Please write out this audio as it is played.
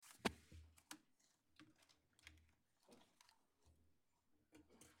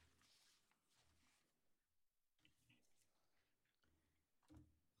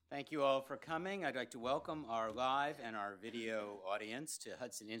Thank you all for coming. I'd like to welcome our live and our video audience to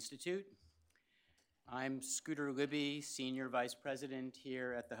Hudson Institute. I'm Scooter Libby, Senior Vice President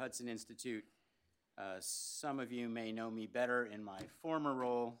here at the Hudson Institute. Some of you may know me better in my former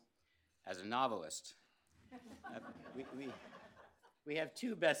role as a novelist. We have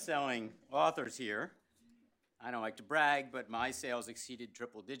two best-selling authors here. I don't like to brag, but my sales exceeded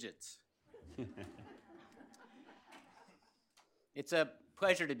triple digits. It's a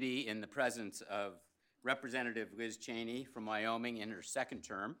pleasure to be in the presence of Representative Liz Cheney from Wyoming in her second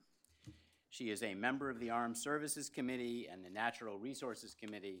term. She is a member of the Armed Services Committee and the Natural Resources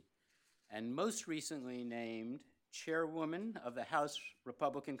Committee, and most recently named Chairwoman of the House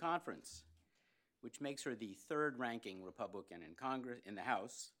Republican Conference, which makes her the third-ranking Republican in Congress, in the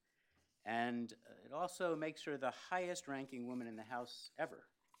House, and it also makes her the highest-ranking woman in the House ever.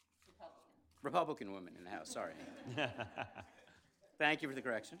 Republican woman in the House, sorry. Thank you for the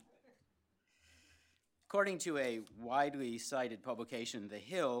correction. According to a widely cited publication, The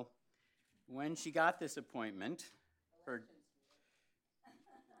Hill, when she got this appointment,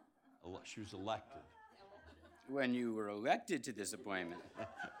 She was elected. When you were elected to this appointment.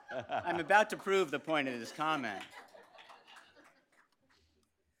 I'm about to prove the point of this comment.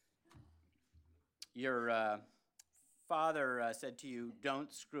 Your father said to you,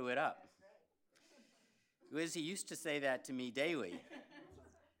 "Don't screw it up." Liz, he used to say that to me daily,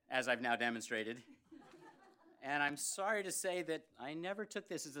 as I've now demonstrated. And I'm sorry to say that I never took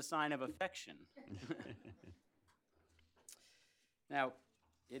this as a sign of affection. Now,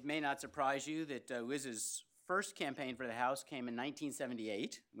 it may not surprise you that Liz's first campaign for the House came in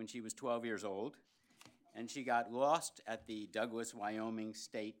 1978 when she was 12 years old, and she got lost at the Douglas, Wyoming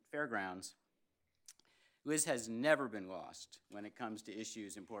State Fairgrounds. Liz has never been lost when it comes to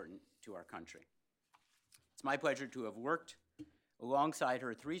issues important to our country. It's my pleasure to have worked alongside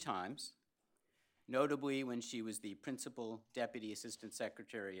her 3 times, notably when she was the Principal Deputy Assistant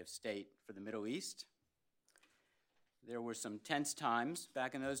Secretary of State for the Middle East. There were some tense times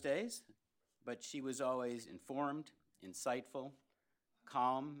back in those days, but she was always informed, insightful,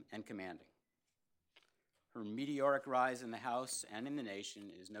 calm, and commanding. Her meteoric rise in the House and in the nation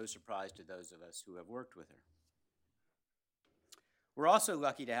is no surprise to those of us who have worked with her. We're also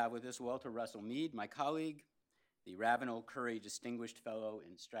lucky to have with us Walter Russell Mead, my colleague, the Ravenel Curry Distinguished Fellow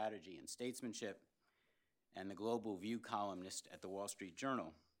in Strategy and Statesmanship, and the Global View columnist at the Wall Street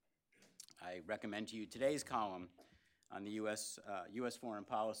Journal. I recommend to you today's column on the U.S. foreign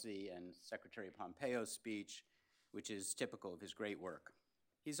policy and Secretary Pompeo's speech, which is typical of his great work.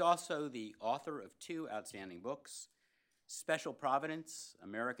 He's also the author of 2 outstanding books, Special Providence,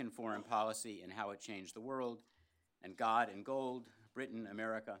 American Foreign Policy and How It Changed the World, and God and Gold, Britain,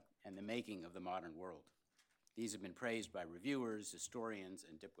 America, and the Making of the Modern World. These have been praised by reviewers, historians,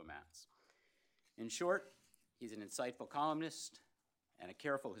 and diplomats. In short, he's an insightful columnist and a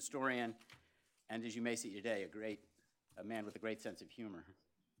careful historian, and as you may see today, a man with a great sense of humor.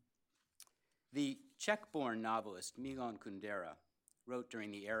 The Czech-born novelist Milan Kundera wrote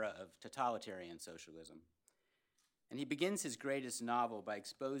during the era of totalitarian socialism, and he begins his greatest novel by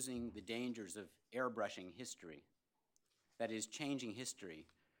exposing the dangers of airbrushing history, that is, changing history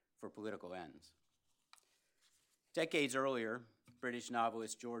for political ends. Decades earlier, British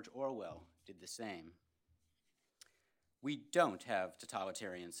novelist George Orwell did the same. We don't have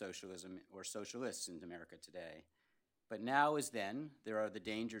totalitarian socialism or socialists in America today, but now as then, there are the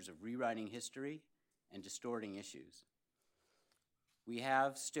dangers of rewriting history and distorting issues. We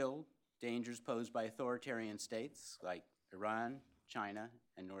have still dangers posed by authoritarian states like Iran, China,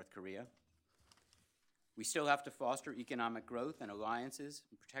 and North Korea. We still have to foster economic growth and alliances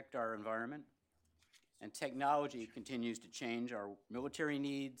and protect our environment. And technology continues to change our military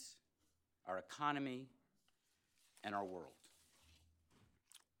needs, our economy, and our world.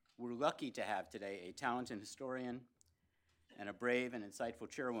 We're lucky to have today a talented historian and a brave and insightful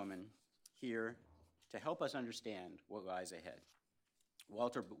chairwoman here to help us understand what lies ahead.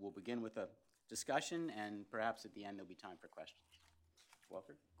 Walter will begin with a discussion, and perhaps at the end there'll be time for questions.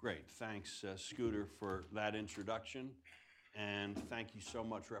 Walter? Great. Thanks, Scooter, for that introduction. And thank you so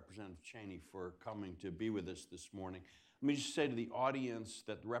much, Representative Cheney, for coming to be with us this morning. Let me just say to the audience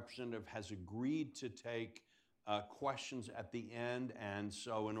that the representative has agreed to take questions at the end, and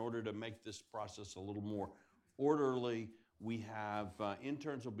so in order to make this process a little more orderly, we have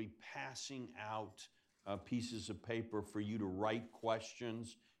interns will be passing out pieces of paper for you to write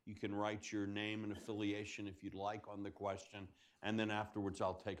questions. You can write your name and affiliation if you'd like on the question, and then afterwards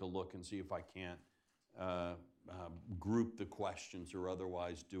I'll take a look and see if I can't group the questions or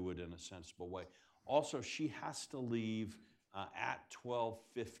otherwise do it in a sensible way. Also, she has to leave at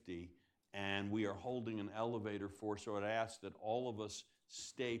 12:50, and we are holding an elevator for, so I'd ask that all of us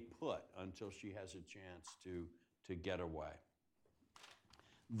stay put until she has a chance to get away.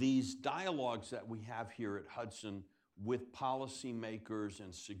 These dialogues that we have here at Hudson with policymakers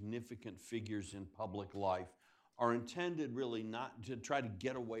and significant figures in public life are intended really not to try to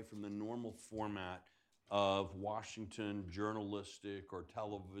get away from the normal format of Washington journalistic or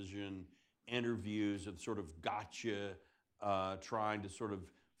television interviews of sort of gotcha, trying to sort of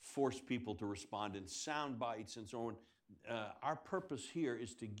force people to respond in sound bites and so on. Our purpose here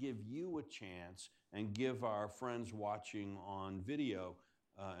is to give you a chance and give our friends watching on video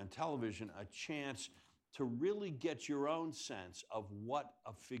and television a chance to really get your own sense of what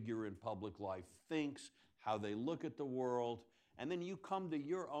a figure in public life thinks, how they look at the world, and then you come to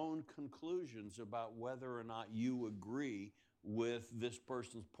your own conclusions about whether or not you agree with this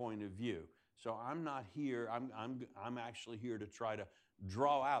person's point of view. So I'm not here, I'm actually here to try to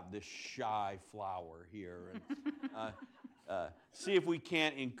draw out this shy flower here and see if we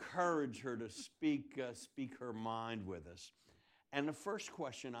can't encourage her to speak her mind with us. And the first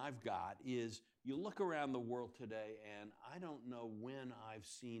question I've got is, you look around the world today, and I don't know when I've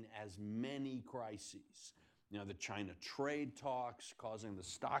seen as many crises. You know, the China trade talks causing the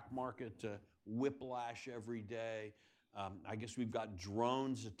stock market to whiplash every day. I guess we've got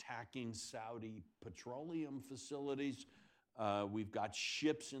drones attacking Saudi petroleum facilities. We've got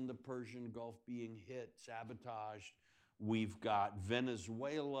ships in the Persian Gulf being hit, sabotaged. We've got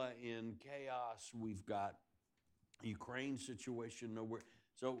Venezuela in chaos. We've got Ukraine situation nowhere.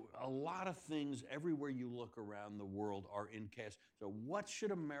 So a lot of things everywhere you look around the world are in chaos. So what should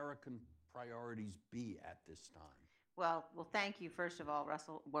American priorities be at this time? Well, thank you, first of all,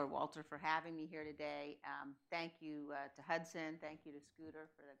 Walter, for having me here today. Thank you to Hudson. Thank you to Scooter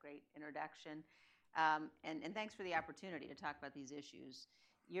for the great introduction. And thanks for the opportunity to talk about these issues.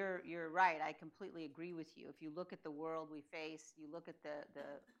 You're right. I completely agree with you. If you look at the world we face, you look at the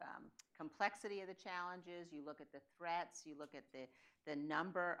complexity of the challenges, you look at the threats, you look at the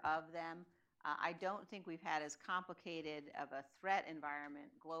number of them. I don't think we've had as complicated of a threat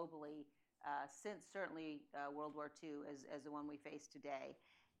environment globally since certainly World War II as the one we face today.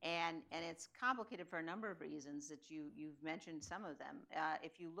 And it's complicated for a number of reasons that you've mentioned some of them.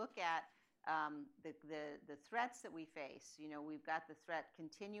 If you look at the threats that we face, you know, we've got the threat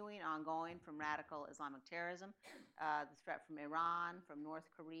continuing, ongoing from radical Islamic terrorism, the threat from Iran, from North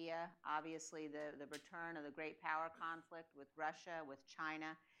Korea, obviously the return of the great power conflict with Russia, with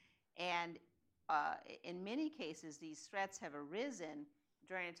China. And in many cases, these threats have arisen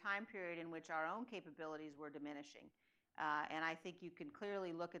during a time period in which our own capabilities were diminishing. And I think you can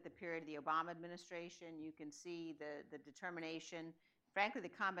clearly look at the period of the Obama administration. You can see the determination, frankly, the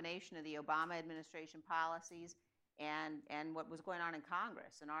combination of the Obama administration policies and what was going on in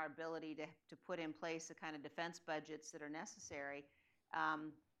Congress and our ability to put in place the kind of defense budgets that are necessary.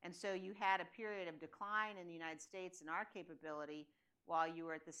 And so you had a period of decline in the United States and our capability while you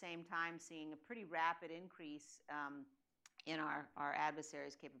were at the same time seeing a pretty rapid increase in our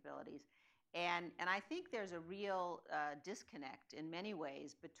adversaries' capabilities. And I think there's a real disconnect in many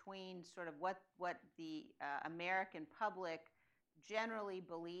ways between sort of what the American public generally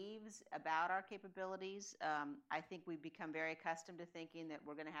believes about our capabilities. I think we've become very accustomed to thinking that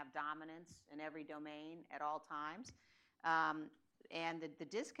we're going to have dominance in every domain at all times. And the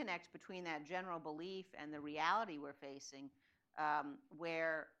disconnect between that general belief and the reality we're facing,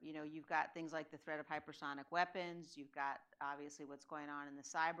 where, you know, you've got things like the threat of hypersonic weapons, you've got obviously what's going on in the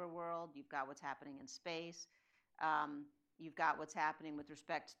cyber world, you've got what's happening in space, you've got what's happening with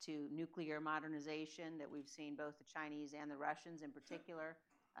respect to nuclear modernization that we've seen both the Chinese and the Russians in particular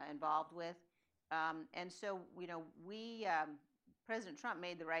involved with. And so, you know, President Trump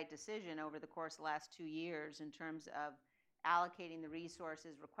made the right decision over the course of the last 2 years in terms of allocating the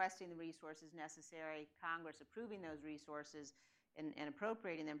resources, requesting the resources necessary, Congress approving those resources and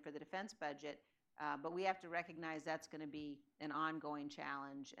appropriating them for the defense budget. But we have to recognize that's going to be an ongoing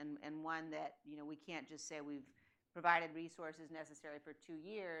challenge and one that, you know, we can't just say we've provided resources necessary for 2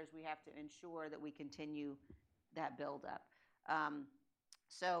 years. We have to ensure that we continue that buildup.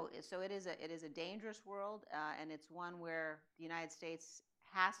 So it is a dangerous world, and it's one where the United States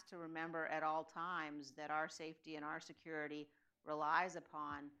has to remember at all times that our safety and our security relies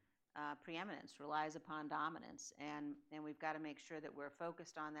upon preeminence, relies upon dominance, and we've got to make sure that we're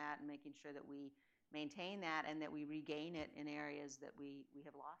focused on that and making sure that we maintain that and that we regain it in areas that we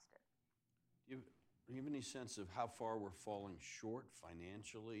have lost it. Do you have any sense of how far we're falling short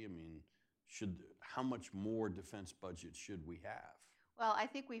financially? I mean, how much more defense budget should we have? Well, I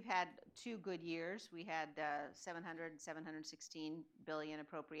think we've had 2 good years. We had 716 billion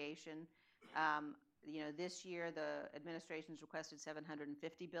appropriation. This year the administration's requested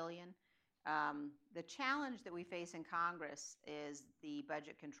 750 billion. The challenge that we face in Congress is the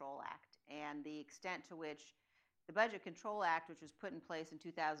Budget Control Act and the extent to which the Budget Control Act, which was put in place in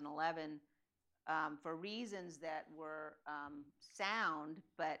 2011 for reasons that were sound,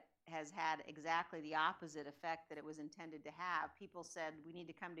 but has had exactly the opposite effect that it was intended to have. People said we need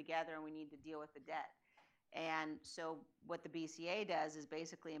to come together and we need to deal with the debt. And so what the BCA does is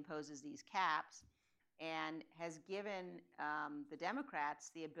basically imposes these caps and has given the Democrats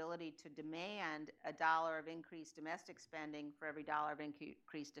the ability to demand $1 of increased domestic spending for every $1 of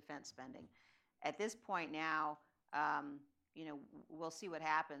increased defense spending. At this point now, we'll see what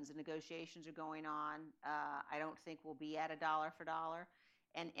happens. The negotiations are going on. I don't think we'll be at $1 for dollar.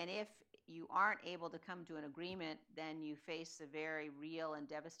 And if you aren't able to come to an agreement, then you face the very real and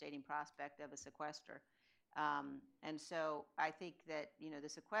devastating prospect of a sequester. And so I think that the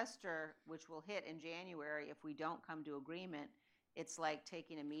sequester, which will hit in January if we don't come to agreement, it's like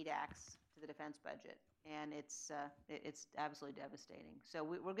taking a meat axe to the defense budget, and it's absolutely devastating. So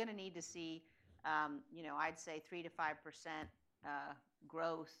we're going to need to see, I'd say 3 to 5%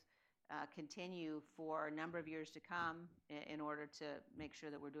 growth continue for a number of years to come in order to make sure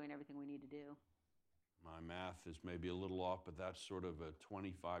that we're doing everything we need to do. My math is maybe a little off, but that's sort of a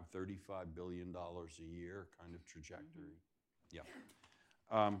 $25, $35 billion a year kind of trajectory. Mm-hmm.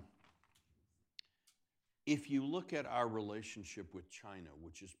 Yeah. If you look at our relationship with China,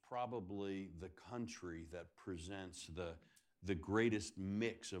 which is probably the country that presents the greatest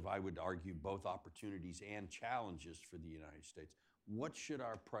mix of, I would argue, both opportunities and challenges for the United States, what should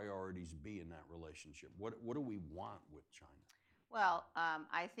our priorities be in that relationship? What do we want with China? Well,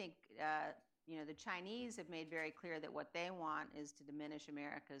 I think the Chinese have made very clear that what they want is to diminish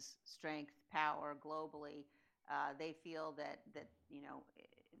America's strength, power globally. They feel that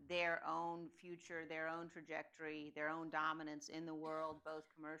their own future, their own trajectory, their own dominance in the world, both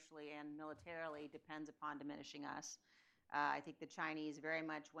commercially and militarily, depends upon diminishing us. I think the Chinese very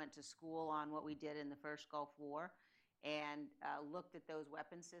much went to school on what we did in the first Gulf War and looked at those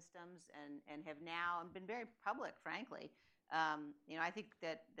weapon systems and have now been very public, frankly. I think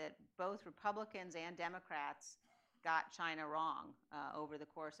that both Republicans and Democrats got China wrong over the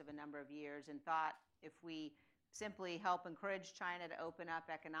course of a number of years and thought if we simply help encourage China to open up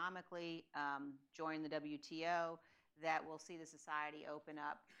economically, join the WTO, that we'll see the society open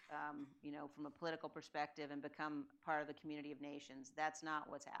up, from a political perspective and become part of the community of nations. That's not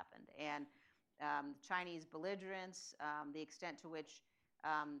what's happened. And Chinese belligerence, the extent to which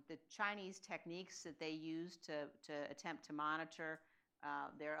the Chinese techniques that they use to attempt to monitor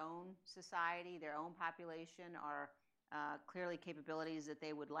their own society, their own population, are clearly capabilities that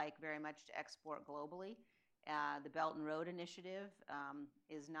they would like very much to export globally. The Belt and Road Initiative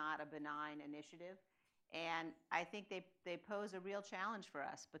is not a benign initiative. And I think they pose a real challenge for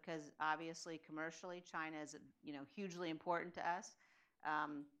us because obviously commercially China is hugely important to us.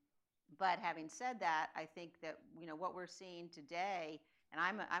 But having said that, I think that what we're seeing today, and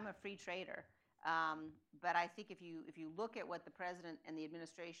I'm a free trader, but I think if you look at what the president and the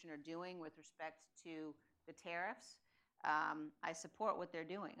administration are doing with respect to the tariffs, I support what they're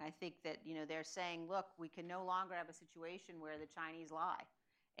doing. I think that they're saying, look, we can no longer have a situation where the Chinese lie.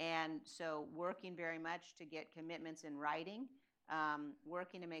 And so working very much to get commitments in writing,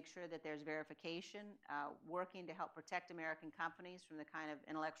 working to make sure that there's verification, working to help protect American companies from the kind of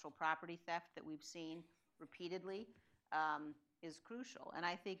intellectual property theft that we've seen repeatedly is crucial. And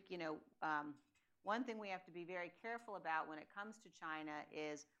I think, one thing we have to be very careful about when it comes to China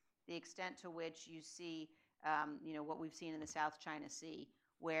is the extent to which you see, what we've seen in the South China Sea,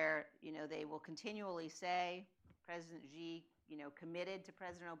 where, they will continually say, President Xi, committed to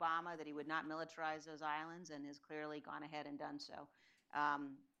President Obama that he would not militarize those islands and has clearly gone ahead and done so.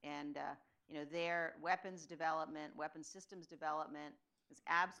 Their weapons development, weapon systems development is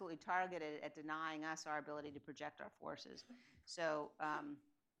absolutely targeted at denying us our ability to project our forces. So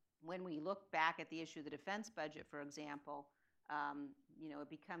when we look back at the issue of the defense budget, for example, it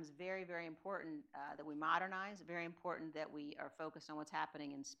becomes very, very important that we modernize, very important that we are focused on what's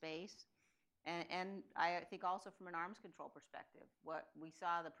happening in space. And I think also from an arms control perspective, what we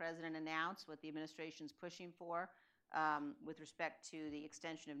saw the president announce, what the administration's pushing for with respect to the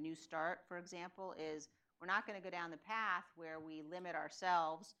extension of New START, for example, is we're not going to go down the path where we limit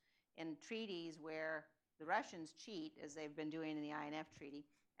ourselves in treaties where the Russians cheat, as they've been doing in the INF Treaty,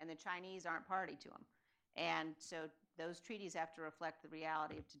 and the Chinese aren't party to them. And so those treaties have to reflect the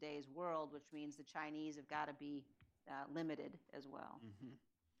reality of today's world, which means the Chinese have got to be limited as well.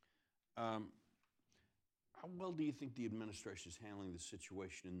 How well do you think the administration is handling the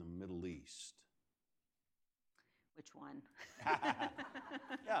situation in the Middle East? Which one?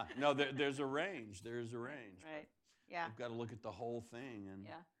 Yeah, no, there's a range. There's a range. Right. Yeah. We've got to look at the whole thing. And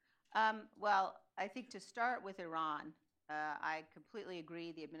Yeah. Well, I think to start with Iran, I completely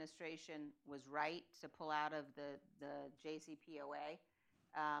agree the administration was right to pull out of the JCPOA.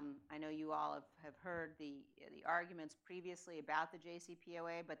 I know you all have heard the arguments previously about the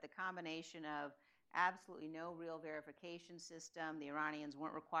JCPOA, but the combination of absolutely no real verification system, the Iranians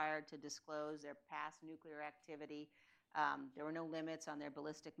weren't required to disclose their past nuclear activity, there were no limits on their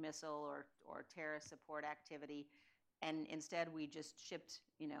ballistic missile or terrorist support activity, and instead we just shipped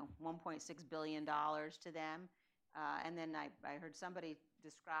 $1.6 billion to them. And then I heard somebody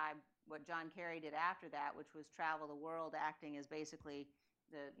describe what John Kerry did after that, which was travel the world acting as basically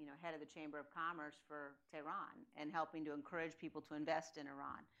the head of the Chamber of Commerce for Tehran and helping to encourage people to invest in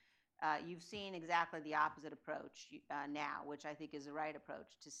Iran. You've seen exactly the opposite approach now, which I think is the right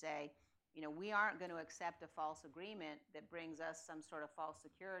approach, to say, we aren't going to accept a false agreement that brings us some sort of false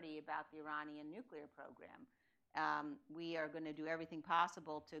security about the Iranian nuclear program. We are going to do everything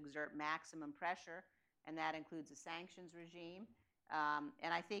possible to exert maximum pressure, and that includes a sanctions regime.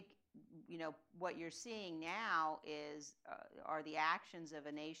 And I think what you're seeing now are the actions of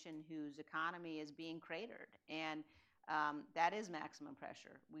a nation whose economy is being cratered, and that is maximum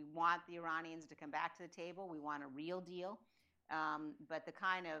pressure. We want the Iranians to come back to the table. We want a real deal, but the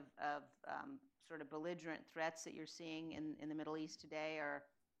kind of sort of belligerent threats that you're seeing in the Middle East today are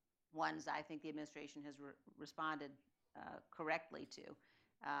ones I think the administration has responded correctly to,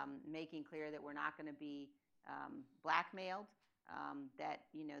 making clear that we're not going to be blackmailed. That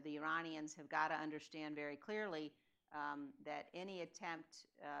the Iranians have got to understand very clearly that any attempt,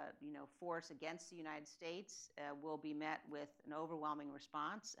 force against the United States will be met with an overwhelming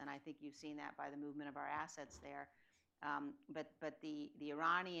response, and I think you've seen that by the movement of our assets there. But the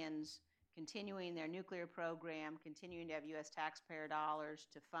Iranians continuing their nuclear program, continuing to have U.S. taxpayer dollars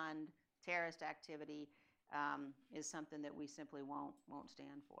to fund terrorist activity, is something that we simply won't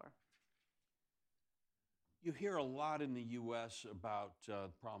stand for. You hear a lot in the U.S. about the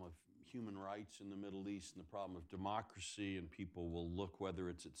problem of human rights in the Middle East and the problem of democracy, and people will look, whether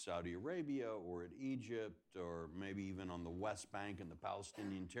it's at Saudi Arabia or at Egypt or maybe even on the West Bank and the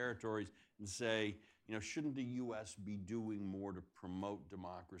Palestinian territories, and say, shouldn't the U.S. be doing more to promote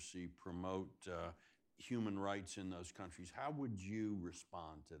democracy, promote human rights in those countries? How would you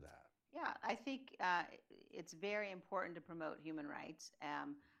respond to that? Yeah, I think it's very important to promote human rights.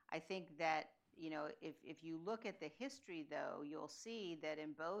 I think that if you look at the history, though, you'll see that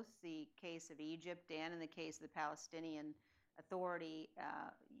in both the case of Egypt and in the case of the Palestinian Authority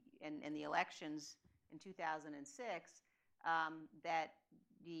and the elections in 2006, that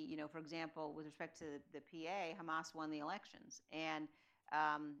for example, with respect to the PA, Hamas won the elections, and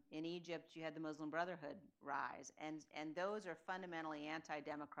in Egypt you had the Muslim Brotherhood rise, and those are fundamentally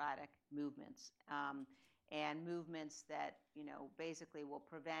anti-democratic movements, and movements that basically will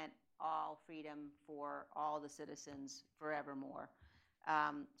prevent all freedom for all the citizens forevermore.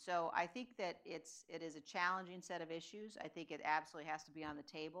 So I think that it is a challenging set of issues. I think it absolutely has to be on the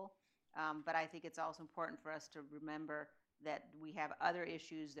table, but I think it's also important for us to remember that we have other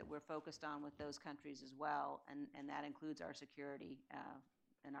issues that we're focused on with those countries as well, and that includes our security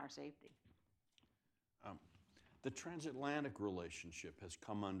and our safety. The transatlantic relationship has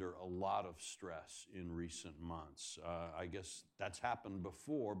come under a lot of stress in recent months. I guess that's happened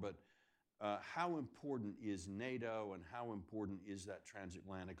before, but how important is NATO, and how important is that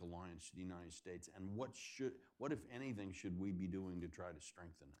transatlantic alliance to the United States, and what, if anything, should we be doing to try to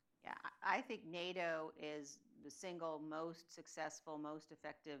strengthen it? Yeah, I think NATO is the single most successful, most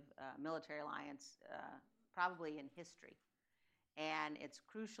effective military alliance probably in history. And it's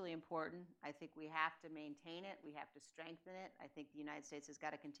crucially important. I think we have to maintain it. We have to strengthen it. I think the United States has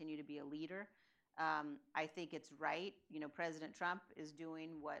got to continue to be a leader. I think it's right. President Trump is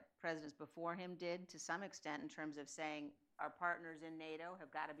doing what presidents before him did to some extent in terms of saying our partners in NATO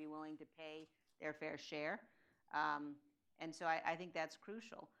have got to be willing to pay their fair share. And so I think that's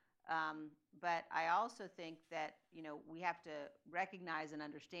crucial. But I also think that, we have to recognize and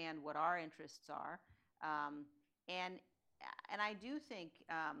understand what our interests are. And I do think,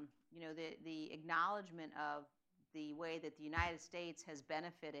 the acknowledgement of the way that the United States has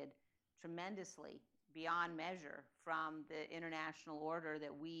benefited tremendously beyond measure from the international order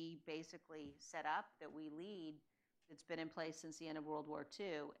that we basically set up, that we lead, that's been in place since the end of World War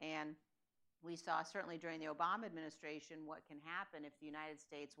II. And we saw certainly during the Obama administration what can happen if the United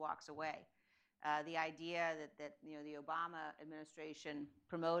States walks away. The idea that the Obama administration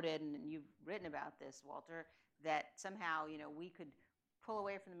promoted, and you've written about this, Walter, that somehow we could pull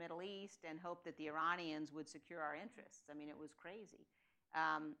away from the Middle East and hope that the Iranians would secure our interests. I mean, it was crazy.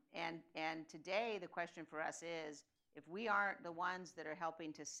 And today the question for us is, if we aren't the ones that are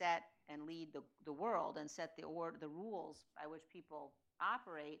helping to set and lead the world and set the rules by which people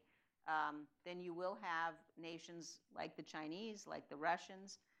operate, then you will have nations like the Chinese, like the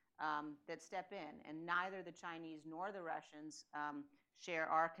Russians, that step in. And neither the Chinese nor the Russians share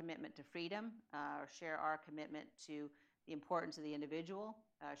our commitment to freedom, or share our commitment to the importance of the individual,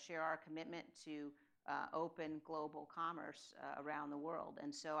 share our commitment to open global commerce around the world.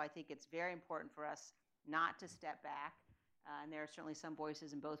 And so I think it's very important for us not to step back. And there are certainly some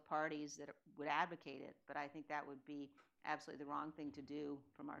voices in both parties that would advocate it, but I think that would be absolutely the wrong thing to do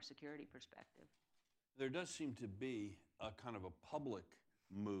from our security perspective. There does seem to be a kind of a public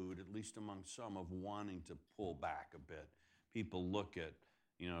mood, at least among some, of wanting to pull back a bit. People look at,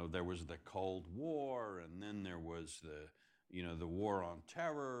 there was the Cold War, and then there was the war on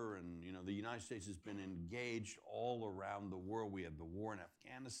terror, and the United States has been engaged all around the world. We had the war in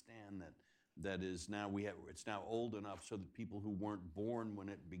Afghanistan that is now it's now old enough so that people who weren't born when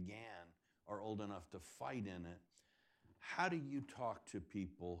it began are old enough to fight in it. How do you talk to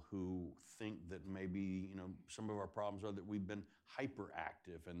people who think that maybe some of our problems are that we've been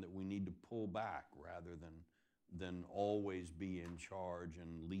hyperactive and that we need to pull back rather than always be in charge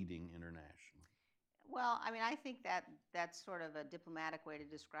and leading internationally? Well, I mean, I think that's sort of a diplomatic way to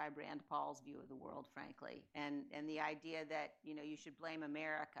describe Rand Paul's view of the world, frankly, and the idea that you should blame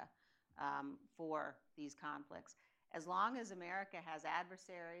America for these conflicts. As long as America has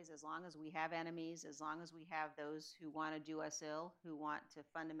adversaries, as long as we have enemies, as long as we have those who want to do us ill, who want to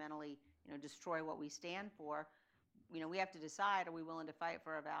fundamentally destroy what we stand for, we have to decide, are we willing to fight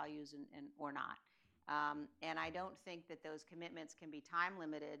for our values or not? And I don't think that those commitments can be time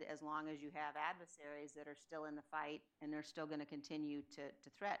limited as long as you have adversaries that are still in the fight and they're still going to continue to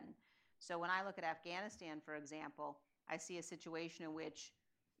threaten. So when I look at Afghanistan, for example, I see a situation in which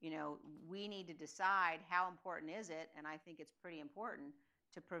we need to decide how important is it, and I think it's pretty important,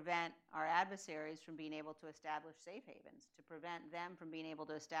 to prevent our adversaries from being able to establish safe havens, to prevent them from being able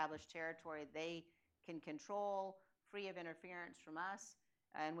to establish territory they can control, free of interference from us,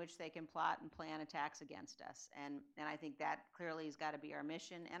 in which they can plot and plan attacks against us. And I think that clearly has got to be our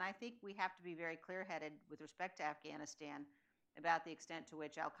mission. And I think we have to be very clear-headed with respect to Afghanistan about the extent to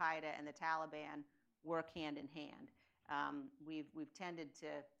which Al-Qaeda and the Taliban work hand in hand. We've tended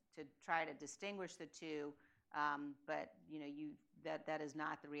to try to distinguish the two, but that is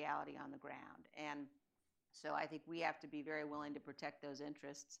not the reality on the ground. And so I think we have to be very willing to protect those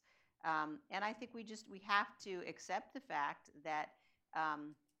interests. And I think we have to accept the fact that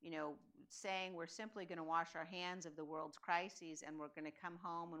saying we're simply going to wash our hands of the world's crises and we're going to come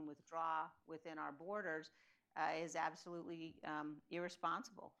home and withdraw within our borders is absolutely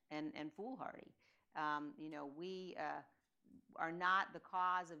irresponsible and foolhardy. We are not the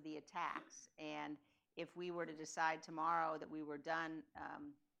cause of the attacks, and if we were to decide tomorrow that we were done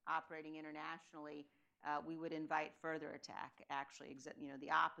operating internationally, we would invite further attack, actually,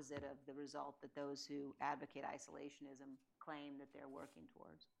 the opposite of the result that those who advocate isolationism claim that they're working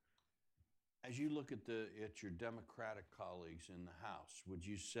towards. As you look at your Democratic colleagues in the House, would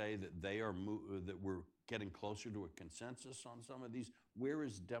you say that that we're getting closer to a consensus on some of these? Where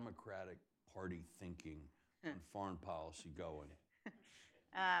is Democratic Party thinking on foreign policy going?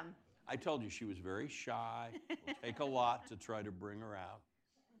 I told you she was very shy. It'll take a lot to try to bring her out.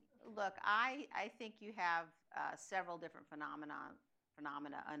 Look, I think you have several different phenomena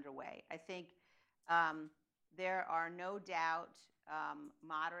underway. I think there are no doubt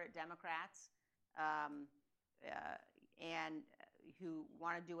moderate Democrats and who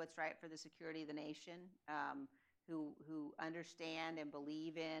want to do what's right for the security of the nation, who understand and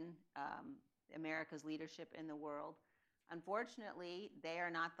believe in America's leadership in the world. Unfortunately, they are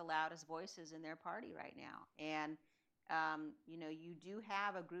not the loudest voices in their party right now. And you do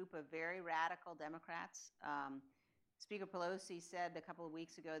have a group of very radical Democrats. Speaker Pelosi said a couple of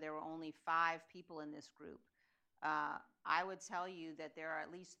weeks ago there were only 5 people in this group. I would tell you that there are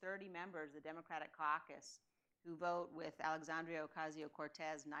at least 30 members of the Democratic caucus who vote with Alexandria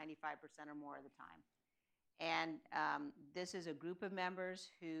Ocasio-Cortez 95% or more of the time. And this is a group of members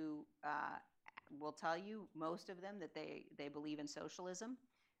who will tell you, most of them, that they believe in socialism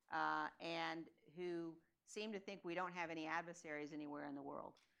and who seem to think we don't have any adversaries anywhere in the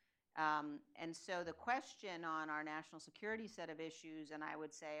world. And so the question on our national security set of issues, and I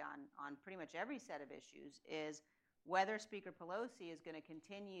would say on pretty much every set of issues, is whether Speaker Pelosi is going to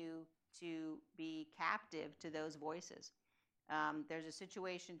continue to be captive to those voices. There's a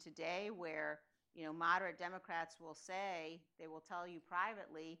situation today where, moderate Democrats will say, they will tell you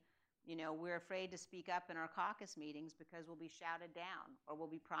privately, we're afraid to speak up in our caucus meetings because we'll be shouted down or we'll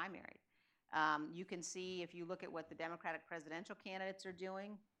be primaried. You can see, if you look at what the Democratic presidential candidates are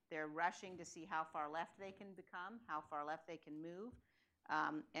doing, they're rushing to see how far left they can become, how far left they can move.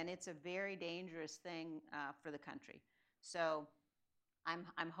 And it's a very dangerous thing for the country. So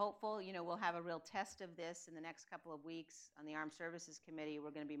I'm hopeful, we'll have a real test of this in the next couple of weeks. On the Armed Services Committee,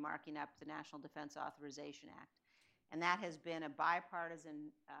 we're going to be marking up the National Defense Authorization Act. And that has been a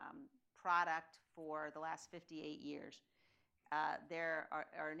bipartisan product for the last 58 years. There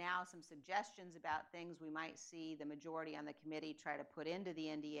are now some suggestions about things we might see the majority on the committee try to put into the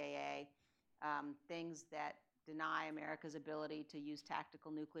NDAA, things that deny America's ability to use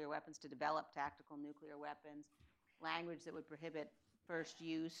tactical nuclear weapons, to develop tactical nuclear weapons, language that would prohibit first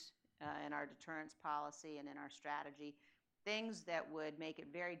use in our deterrence policy and in our strategy, things that would make it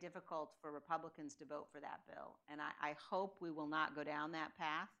very difficult for Republicans to vote for that bill. And I hope we will not go down that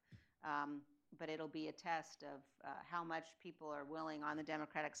path, but it'll be a test of how much people are willing on the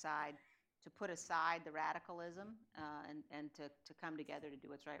Democratic side to put aside the radicalism and to come together to do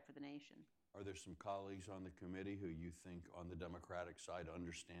what's right for the nation. Are there some colleagues on the committee who you think on the Democratic side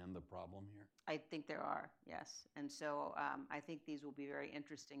understand the problem here? I think there are, yes. And so I think these will be very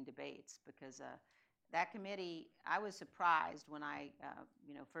interesting debates because that committee, I was surprised when I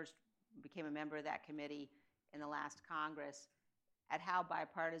first became a member of that committee in the last Congress at how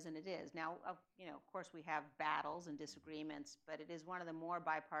bipartisan it is. Now, of course, we have battles and disagreements, but it is one of the more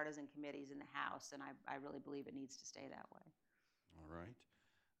bipartisan committees in the House, and I really believe it needs to stay that way.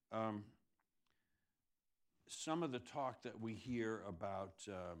 All right. Some of the talk that we hear about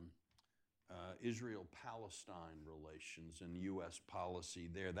Israel-Palestine relations and U.S. policy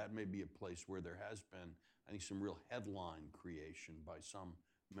there, that may be a place where there has been, I think, some real headline creation by some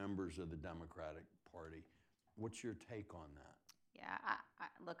members of the Democratic Party. What's your take on that? Yeah,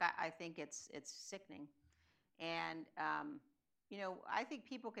 look, I think it's sickening. And, I think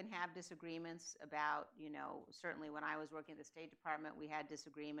people can have disagreements about, certainly when I was working at the State Department, we had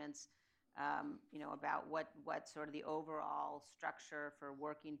disagreements about what sort of the overall structure for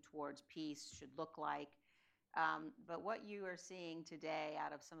working towards peace should look like. But what you are seeing today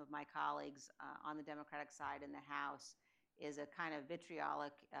out of some of my colleagues on the Democratic side in the House is a kind of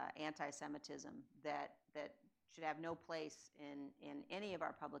vitriolic anti-Semitism that should have no place in any of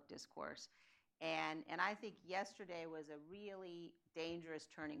our public discourse. And I think yesterday was a really dangerous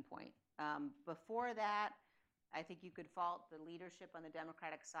turning point. Before that, I think you could fault the leadership on the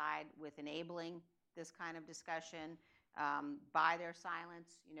Democratic side with enabling this kind of discussion by their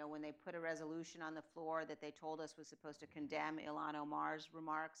silence. When they put a resolution on the floor that they told us was supposed to condemn Ilhan Omar's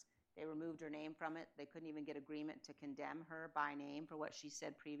remarks, they removed her name from it. They couldn't even get agreement to condemn her by name for what she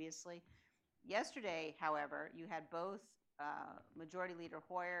said previously. Yesterday, however, you had both Majority Leader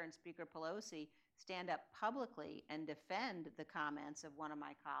Hoyer and Speaker Pelosi stand up publicly and defend the comments of one of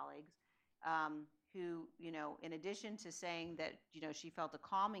my colleagues who, in addition to saying that, she felt a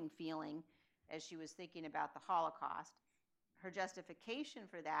calming feeling as she was thinking about the Holocaust, her justification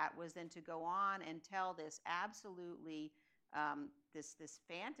for that was then to go on and tell this absolutely, this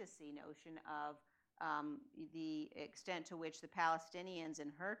fantasy notion of the extent to which the Palestinians,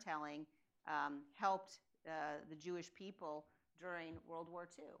 in her telling, helped the Jewish people during World War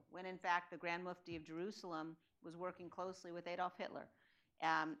II, when in fact the Grand Mufti of Jerusalem was working closely with Adolf Hitler.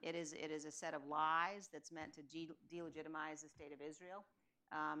 It is a set of lies that's meant to delegitimize the state of Israel,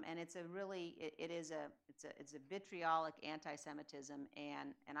 and it's a vitriolic anti-Semitism,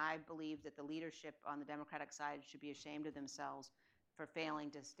 and I believe that the leadership on the Democratic side should be ashamed of themselves for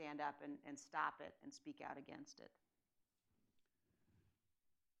failing to stand up and stop it and speak out against it.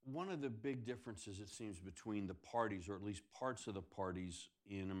 One of the big differences, it seems, between the parties, or at least parts of the parties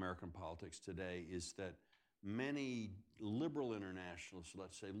in American politics today, is that many liberal internationalists,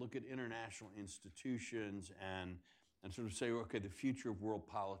 let's say, look at international institutions and sort of say, okay, the future of world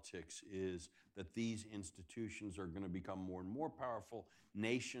politics is that these institutions are going to become more and more powerful,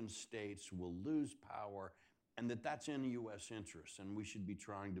 nation states will lose power, and that's in U.S. interests, and we should be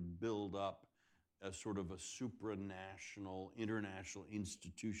trying to build up a sort of a supranational, international,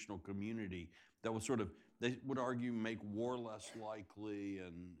 institutional community that would sort of, they would argue, make war less likely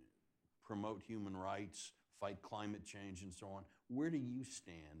and promote human rights, fight climate change, and so on. Where do you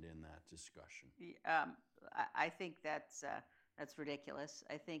stand in that discussion? I think that's ridiculous.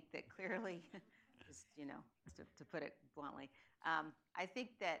 I think that clearly, just to put it bluntly, I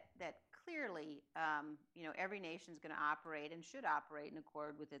think that clearly, every nation's going to operate and should operate in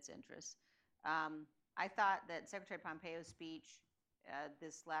accord with its interests. I thought that Secretary Pompeo's speech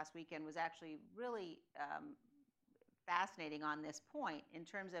this last weekend was actually really fascinating on this point in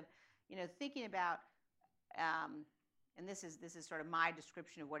terms of, thinking about, and this is sort of my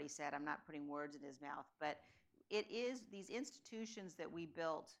description of what he said. I'm not putting words in his mouth, but it is these institutions that we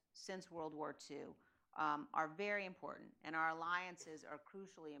built since World War II are very important, and our alliances are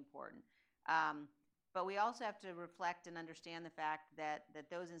crucially important. But we also have to reflect and understand the fact that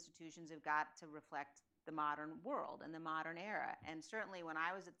those institutions have got to reflect the modern world and the modern era. And certainly when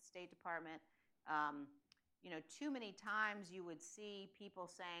I was at the State Department, too many times you would see people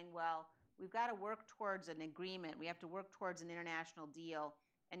saying, well, we've got to work towards an agreement. We have to work towards an international deal.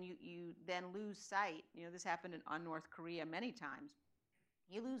 And you then lose sight. This happened on North Korea many times.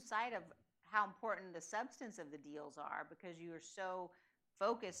 You lose sight of how important the substance of the deals are because you are so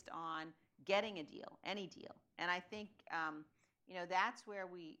focused on getting a deal, any deal. And I think, that's where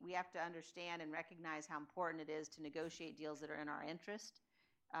we have to understand and recognize how important it is to negotiate deals that are in our interest,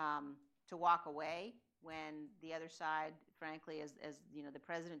 to walk away when the other side, frankly, as the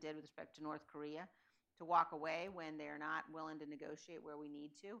president did with respect to North Korea, to walk away when they're not willing to negotiate where we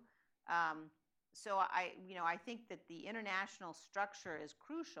need to. So I think that the international structure is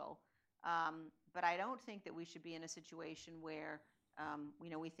crucial, but I don't think that we should be in a situation where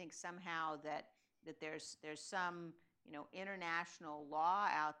we think somehow that there's some international law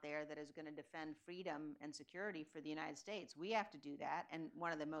out there that is going to defend freedom and security for the United States. We have to do that, and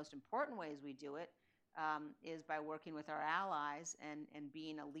one of the most important ways we do it is by working with our allies and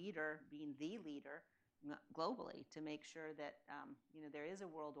being a leader, being the leader globally, to make sure that there is a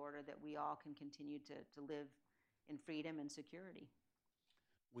world order that we all can continue to live in freedom and security.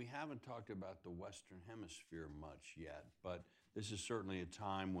 We haven't talked about the Western Hemisphere much yet, but this is certainly a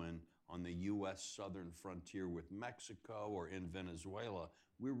time when on the U.S. southern frontier with Mexico or in Venezuela,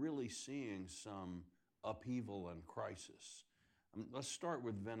 we're really seeing some upheaval and crisis. Let's start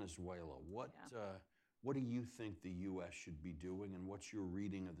with Venezuela. What do you think the U.S. should be doing, and what's your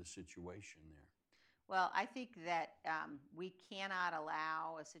reading of the situation there? Well, I think that we cannot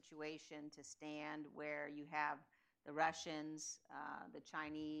allow a situation to stand where you have the Russians, the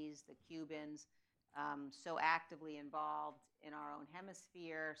Chinese, the Cubans so actively involved in our own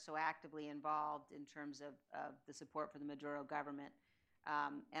hemisphere, so actively involved in terms of the support for the Maduro government.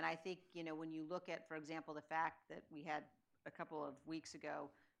 And I think, when you look at, for example, the fact that we had a couple of weeks ago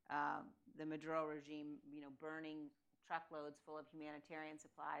the Maduro regime, burning truckloads full of humanitarian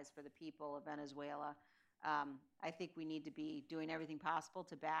supplies for the people of Venezuela. I think we need to be doing everything possible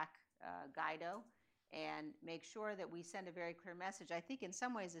to back Guaido and make sure that we send a very clear message. I think in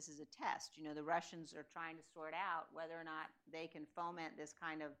some ways this is a test. The Russians are trying to sort out whether or not they can foment this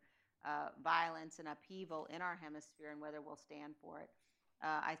kind of violence and upheaval in our hemisphere and whether we'll stand for it.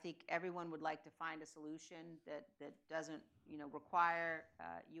 I think everyone would like to find a solution that doesn't, require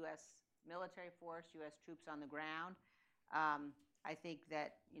U.S. military force, U.S. troops on the ground. I think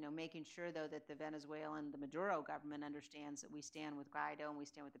that, making sure, though, that the Venezuelan, the Maduro government understands that we stand with Guaido and we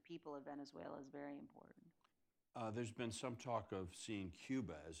stand with the people of Venezuela is very important. There's been some talk of seeing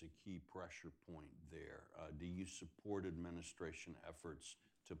Cuba as a key pressure point there. Do you support administration efforts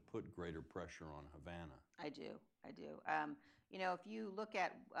to put greater pressure on Havana? I do. If you look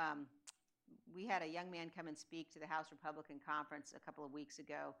at, we had a young man come and speak to the House Republican Conference a couple of weeks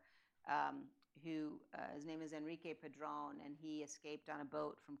ago, who his name is Enrique Padron, and he escaped on a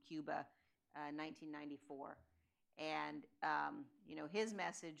boat from Cuba in 1994. And, his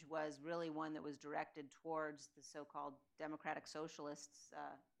message was really one that was directed towards the so-called democratic socialists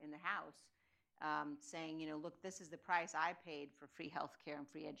in the House, saying, look, this is the price I paid for free health care and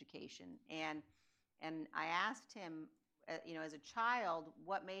free education. And I asked him, as a child,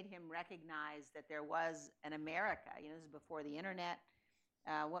 what made him recognize that there was an America? This is before the internet.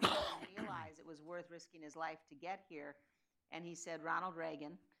 What made him realize it was worth risking his life to get here? And he said Ronald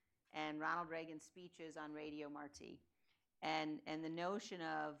Reagan and Ronald Reagan's speeches on Radio Marti. And the notion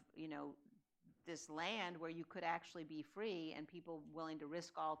of, this land where you could actually be free and people willing to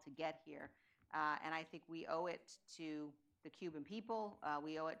risk all to get here. And I think we owe it to the Cuban people.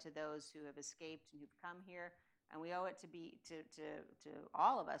 We owe it to those who have escaped and who've come here. And we owe it to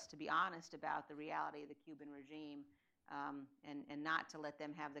all of us to be honest about the reality of the Cuban regime, and not to let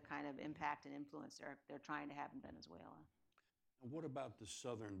them have the kind of impact and influence they're trying to have in Venezuela. What about the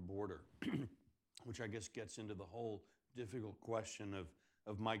southern border, which I guess gets into the whole difficult question of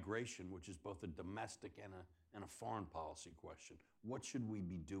of migration, which is both a domestic and a foreign policy question. What should we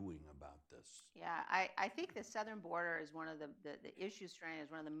be doing about this? Yeah, I think the southern border is one of the issue strain is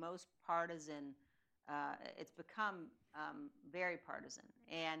one of the most partisan. It's become very partisan.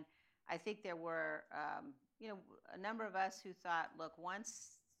 And I think there were, a number of us who thought, look,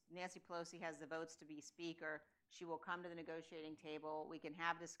 once Nancy Pelosi has the votes to be speaker, she will come to the negotiating table. We can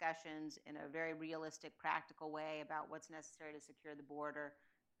have discussions in a very realistic, practical way about what's necessary to secure the border,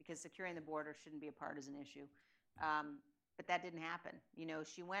 because securing the border shouldn't be a partisan issue. But that didn't happen.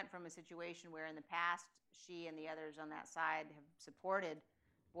 She went from a situation where in the past she and the others on that side have supported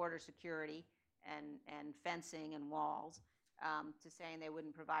border security and fencing and walls to saying they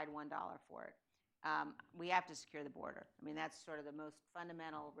wouldn't provide $1 for it. We have to secure the border. I mean, that's sort of the most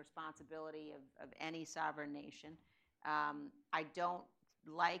fundamental responsibility of any sovereign nation. I don't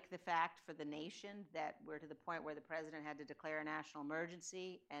like the fact for the nation that we're to the point where the president had to declare a national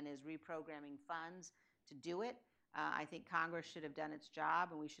emergency and is reprogramming funds to do it. I think Congress should have done its job,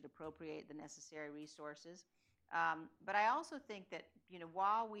 and we should appropriate the necessary resources. But I also think that,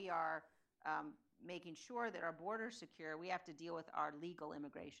 while we are making sure that our border's secure, we have to deal with our legal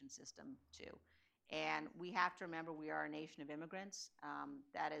immigration system too. And we have to remember we are a nation of immigrants.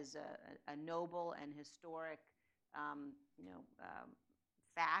 That is a noble and historic,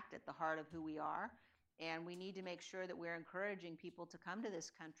 fact at the heart of who we are. And we need to make sure that we're encouraging people to come to this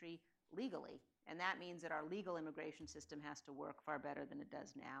country legally. And that means that our legal immigration system has to work far better than it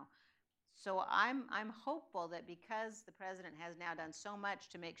does now. So I'm hopeful that because the president has now done so much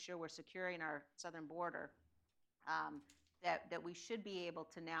to make sure we're securing our southern border, that we should be able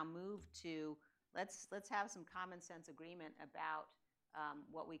to now move to let's have some common sense agreement about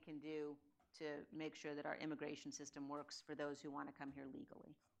what we can do to make sure that our immigration system works for those who want to come here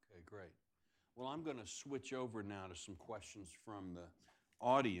legally. Okay, great. Well, I'm going to switch over now to some questions from the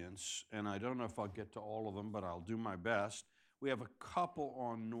audience, and I don't know if I'll get to all of them, but I'll do my best. We have a couple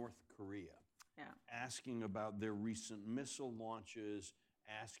on North Korea asking about their recent missile launches,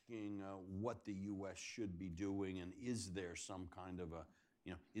 asking what the U.S. should be doing, and is there some kind of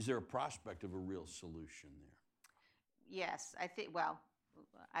is there a prospect of a real solution there? Yes,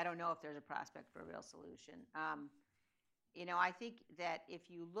 I don't know if there's a prospect for a real solution. I think that if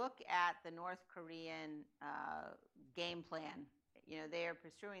you look at the North Korean game plan, they are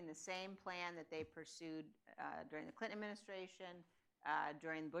pursuing the same plan that they pursued during the Clinton administration,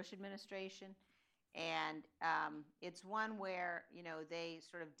 during the Bush administration. And it's one where, they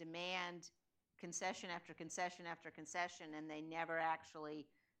sort of demand concession after concession after concession, and they never actually,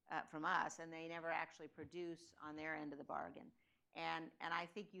 from us, and they never actually produce on their end of the bargain. And I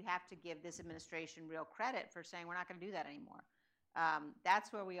think you have to give this administration real credit for saying we're not going to do that anymore.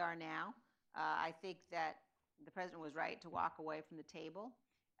 That's where we are now. I think that the president was right to walk away from the table.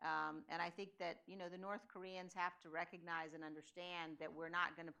 And I think that, the North Koreans have to recognize and understand that we're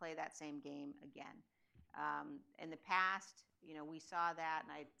not going to play that same game again. In the past, we saw that,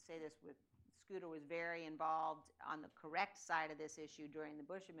 and I say this with Scooter was very involved on the correct side of this issue during the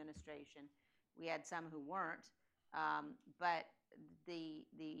Bush administration. We had some who weren't. But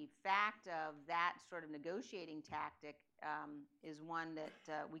the fact of that sort of negotiating tactic is one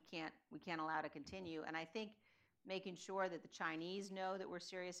that we can't allow to continue. And I think making sure that the Chinese know that we're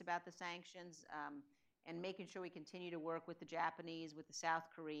serious about the sanctions, and making sure we continue to work with the Japanese, with the South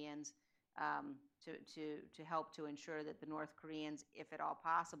Koreans, to help to ensure that the North Koreans, if at all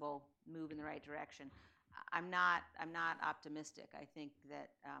possible, move in the right direction. I'm not optimistic. I think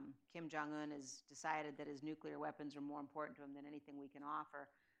that Kim Jong-un has decided that his nuclear weapons are more important to him than anything we can offer.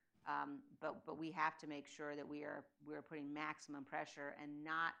 But we have to make sure that we're putting maximum pressure and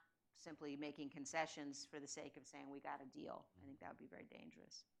not simply making concessions for the sake of saying we got a deal. I think that would be very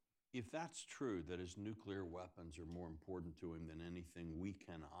dangerous. If that's true, that his nuclear weapons are more important to him than anything we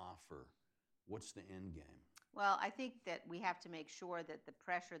can offer, what's the end game? Well, I think that we have to make sure that the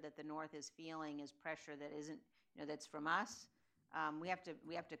pressure that the North is feeling is pressure that isn't, that's from us. We have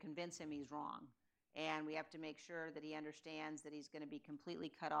to convince him he's wrong, and we have to make sure that he understands that he's going to be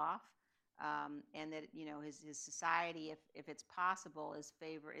completely cut off, and that his society, if it's possible, is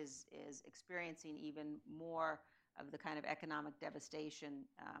experiencing even more of the kind of economic devastation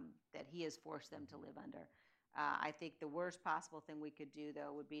that he has forced them to live under. I think the worst possible thing we could do,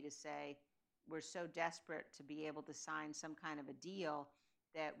 though, would be to say, we're so desperate to be able to sign some kind of a deal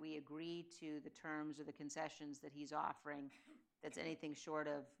that we agree to the terms or the concessions that he's offering that's anything short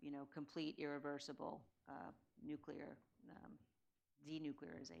of, complete irreversible nuclear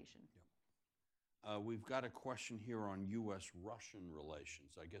denuclearization. Yep. We've got a question here on U.S.-Russian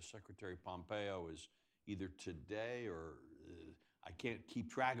relations. I guess Secretary Pompeo is either today or I can't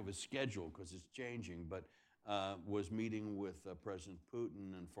keep track of his schedule because it's changing, but was meeting with President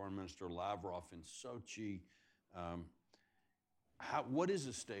Putin and Foreign Minister Lavrov in Sochi. What is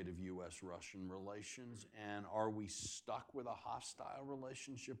the state of U.S.-Russian relations, and are we stuck with a hostile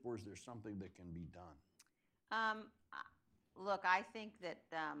relationship, or is there something that can be done? Look, I think that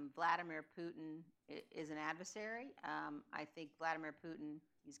Vladimir Putin is an adversary. I think Vladimir Putin,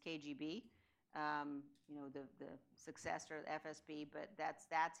 he's KGB, the successor of FSB, but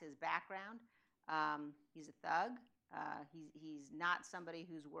that's his background. He's a thug. He's not somebody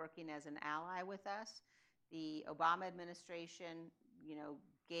who's working as an ally with us. The Obama administration,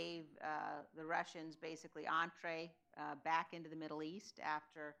 gave the Russians basically entree back into the Middle East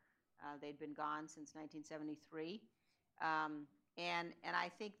after they'd been gone since 1973. And I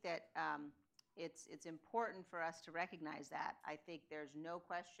think that it's important for us to recognize that. I think there's no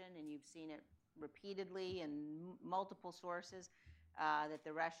question, and you've seen it repeatedly in multiple sources, that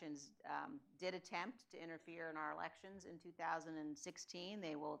the Russians did attempt to interfere in our elections in 2016.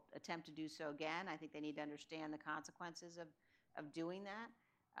 They will attempt to do so again. I think they need to understand the consequences of doing that.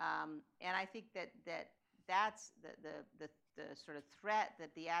 And I think that's the sort of threat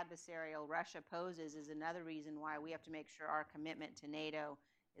that the adversarial Russia poses is another reason why we have to make sure our commitment to NATO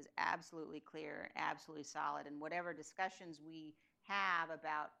is absolutely clear, absolutely solid, and whatever discussions we have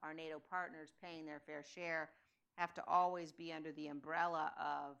about our NATO partners paying their fair share have to always be under the umbrella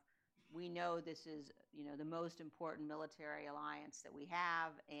of, we know this is the most important military alliance that we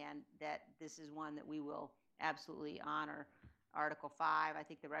have, and that this is one that we will absolutely honor. Article 5, I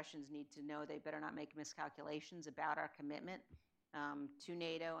think the Russians need to know they better not make miscalculations about our commitment to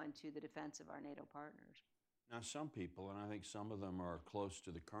NATO and to the defense of our NATO partners. Now, some people, and I think some of them are close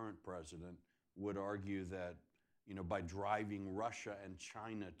to the current president, would argue that by driving Russia and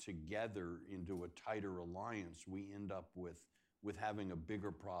China together into a tighter alliance, we end up with having a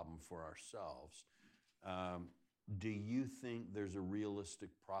bigger problem for ourselves. Do you think there's a realistic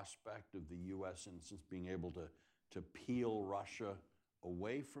prospect of the U.S. instance being able to peel Russia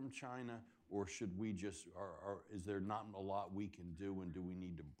away from China, or should we just, is there not a lot we can do, and do we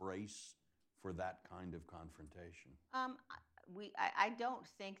need to brace for that kind of confrontation? I don't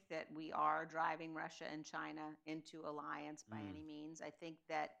think that we are driving Russia and China into alliance by any means. I think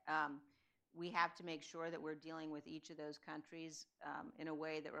that we have to make sure that we're dealing with each of those countries in a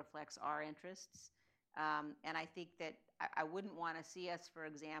way that reflects our interests. And I think that I wouldn't want to see us, for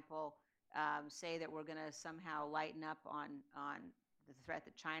example, say that we're going to somehow lighten up on the threat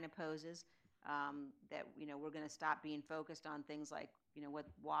that China poses, that we're going to stop being focused on things like what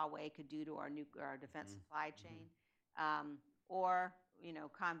Huawei could do to our defense supply chain, or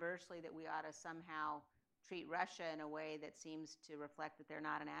conversely, that we ought to somehow treat Russia in a way that seems to reflect that they're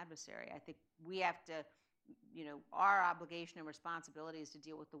not an adversary. I think we have to, our obligation and responsibility is to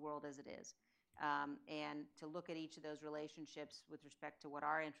deal with the world as it is. And to look at each of those relationships with respect to what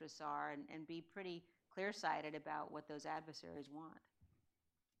our interests are, and be pretty clear-sighted about what those adversaries want.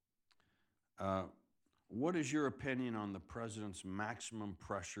 What is your opinion on the president's maximum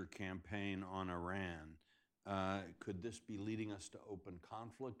pressure campaign on Iran? Could this be leading us to open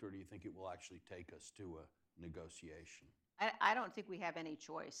conflict, or do you think it will actually take us to a negotiation? I don't think we have any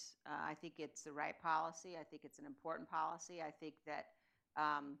choice. I think it's the right policy. I think it's an important policy. I think that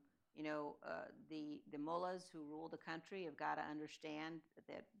the mullahs who rule the country have got to understand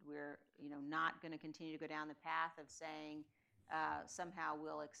that we're not going to continue to go down the path of saying somehow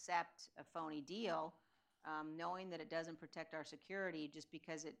we'll accept a phony deal, knowing that it doesn't protect our security just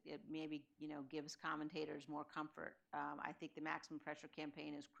because it maybe gives commentators more comfort. I think the maximum pressure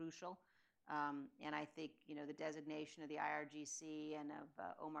campaign is crucial, and I think the designation of the IRGC and of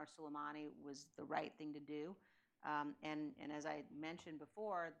Omar Soleimani was the right thing to do. And as I mentioned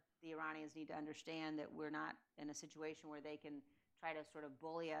before, the Iranians need to understand that we're not in a situation where they can try to sort of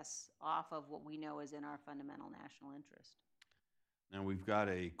bully us off of what we know is in our fundamental national interest. Now, we've got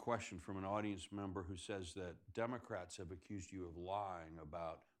a question from an audience member who says that Democrats have accused you of lying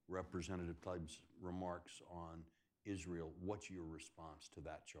about Representative Tlaib's remarks on Israel. What's your response to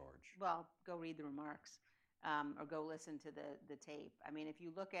that charge? Well, go read the remarks, or go listen to the tape. I mean, if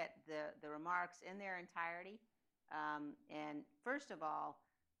you look at the remarks in their entirety, and first of all,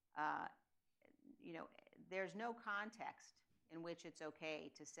 there's no context in which it's okay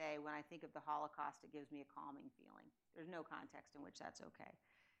to say, when I think of the Holocaust, it gives me a calming feeling. There's no context in which that's okay.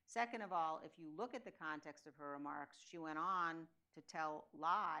 Second of all, if you look at the context of her remarks, she went on to tell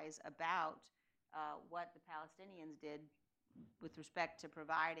lies about what the Palestinians did with respect to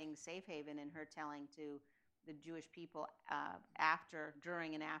providing safe haven, in her telling to the Jewish people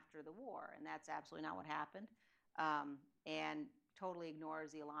during and after the war. And that's absolutely not what happened. And totally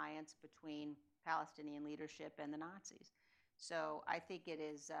ignores the alliance between Palestinian leadership and the Nazis. So I think it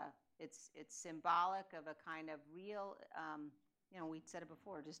is it's symbolic of a kind of real, we said it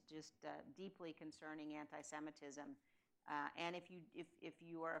before, just deeply concerning anti-Semitism. And if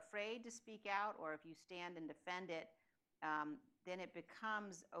you are afraid to speak out, or if you stand and defend it, then it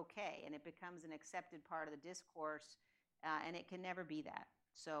becomes okay, and it becomes an accepted part of the discourse, and it can never be that.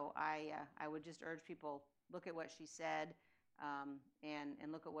 So I would just urge people, look at what she said,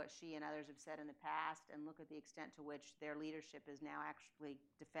 and look at what she and others have said in the past, and look at the extent to which their leadership is now actually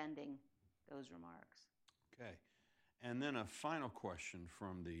defending those remarks. Okay. And then a final question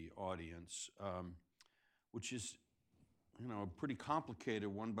from the audience, which is, a pretty complicated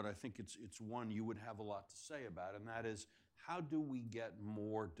one, but I think it's one you would have a lot to say about, and that is, how do we get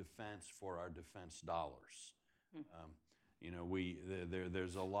more defense for our defense dollars?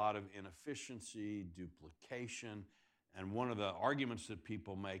 There's a lot of inefficiency, duplication, and one of the arguments that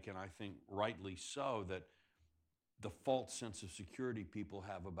people make, and I think rightly so, that the false sense of security people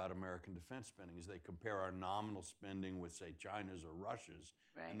have about American defense spending is they compare our nominal spending with, say, China's or Russia's,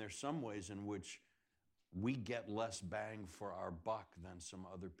 Right. and there's some ways in which we get less bang for our buck than some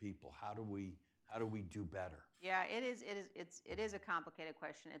other people. How do we do better? Yeah, it is a complicated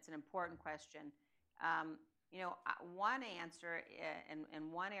question. It's an important question. One answer,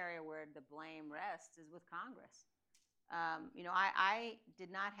 and one area where the blame rests, is with Congress. I did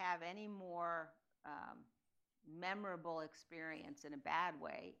not have any more memorable experience in a bad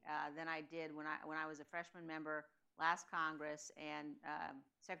way than I did when I was a freshman member last Congress, and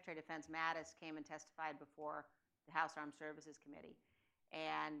Secretary of Defense Mattis came and testified before the House Armed Services Committee.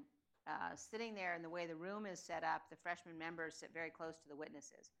 And sitting there, and the way the room is set up, the freshman members sit very close to the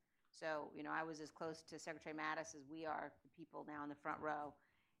witnesses. So, I was as close to Secretary Mattis as we are, the people now in the front row.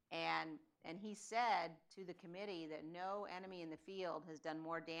 And he said to the committee that no enemy in the field has done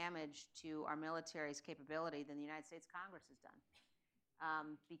more damage to our military's capability than the United States Congress has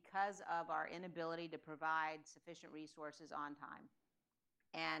done, because of our inability to provide sufficient resources on time.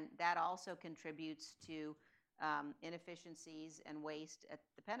 And that also contributes to inefficiencies and waste at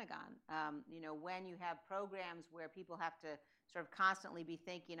the Pentagon. When you have programs where people have to sort of constantly be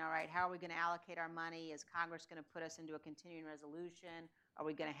thinking, all right, how are we going to allocate our money? Is Congress going to put us into a continuing resolution? Are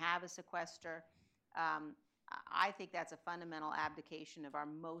we going to have a sequester? I think that's a fundamental abdication of our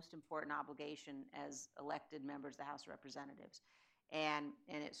most important obligation as elected members of the House of Representatives. And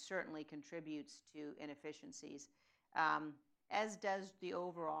it certainly contributes to inefficiencies, as does the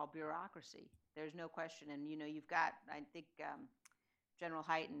overall bureaucracy. There's no question. And, you've got, I think, General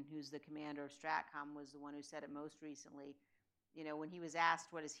Hyten, who's the commander of STRATCOM, was the one who said it most recently. When he was asked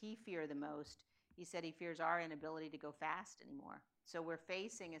what does he fear the most, he said he fears our inability to go fast anymore. So we're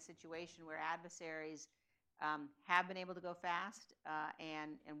facing a situation where adversaries have been able to go fast,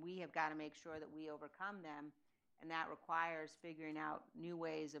 and we have got to make sure that we overcome them. And that requires figuring out new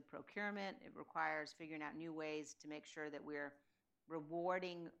ways of procurement. It requires figuring out new ways to make sure that we're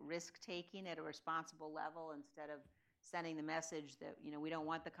rewarding risk-taking at a responsible level, instead of sending the message that, we don't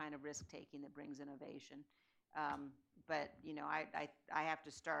want the kind of risk-taking that brings innovation. But I have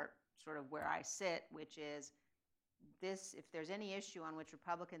to start sort of where I sit, which is this: if there's any issue on which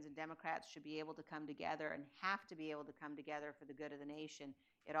Republicans and Democrats should be able to come together, and have to be able to come together for the good of the nation,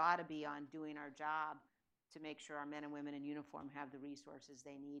 it ought to be on doing our job to make sure our men and women in uniform have the resources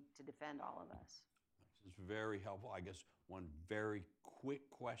they need to defend all of us. This is very helpful. I guess one very quick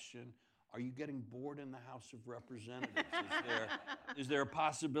question. Are you getting bored in the House of Representatives? Is there a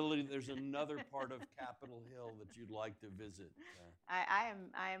possibility there's another part of Capitol Hill that you'd like to visit?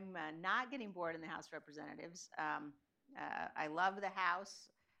 I'm not getting bored in the House of Representatives. I love the House.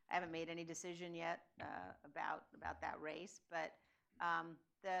 I haven't made any decision yet about that race, but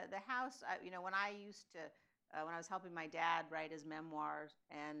the House, when I was helping my dad write his memoirs,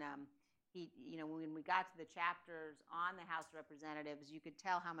 and when we got to the chapters on the House of Representatives, you could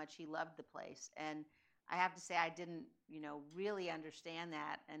tell how much he loved the place. And I have to say, I didn't, really understand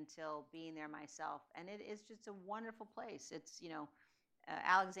that until being there myself. And it is just a wonderful place. It's,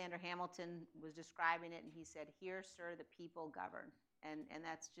 Alexander Hamilton was describing it, and he said, "Here, sir, the people govern." And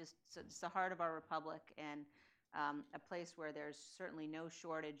that's just, it's the heart of our republic, and a place where there's certainly no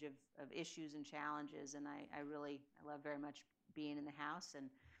shortage of issues and challenges. And I love very much being in the House. And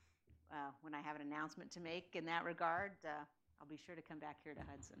when I have an announcement to make in that regard, I'll be sure to come back here to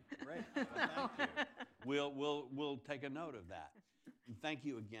Hudson. Great. Well, thank you. We'll take a note of that. And thank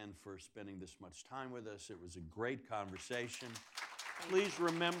you again for spending this much time with us. It was a great conversation. Please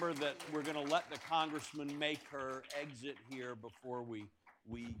remember that we're going to let the congressman make her exit here before we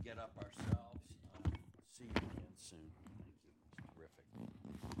get up ourselves. See you again soon.